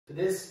For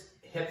this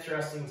hip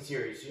thrusting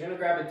series, you're gonna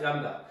grab a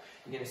dumbbell.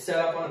 You're gonna set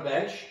up on a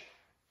bench,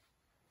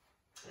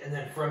 and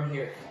then from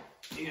here,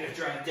 you're gonna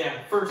drive down.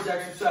 First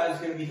exercise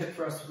is gonna be hip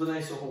thrust with an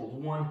iso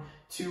hold. 1,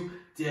 2,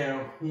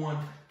 down, 1,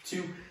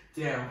 2,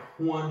 down,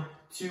 1,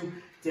 2,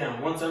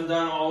 down. Once I'm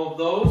done all of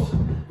those,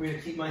 I'm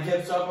gonna keep my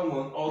hips up. I'm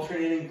going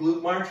alternating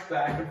glute march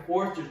back and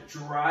forth, just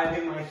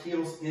driving my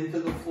heels into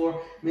the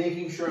floor,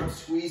 making sure I'm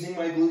squeezing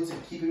my glutes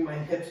and keeping my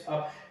hips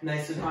up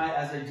nice and high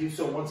as I do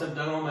so. Once I'm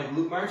done on my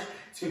glute march,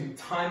 it's gonna be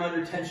time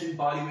under tension,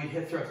 body weight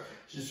hip thrust.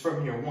 Just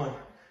from here, 1,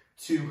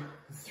 2,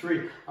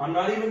 3. I'm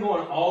not even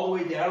going all the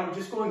way down. I'm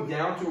just going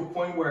down to a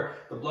point where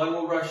the blood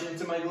will rush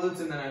into my glutes,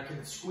 and then I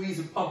can squeeze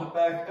and pump it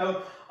back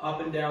out,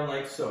 up and down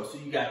like so. So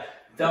you got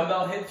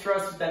dumbbell hip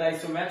thrust with that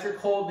isometric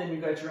hold, then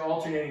you got your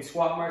alternating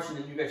squat march, and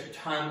then you got your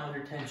time under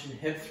tension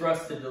hip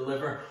thrust to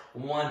deliver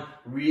one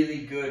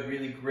really good,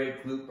 really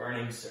great glute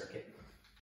burning circuit.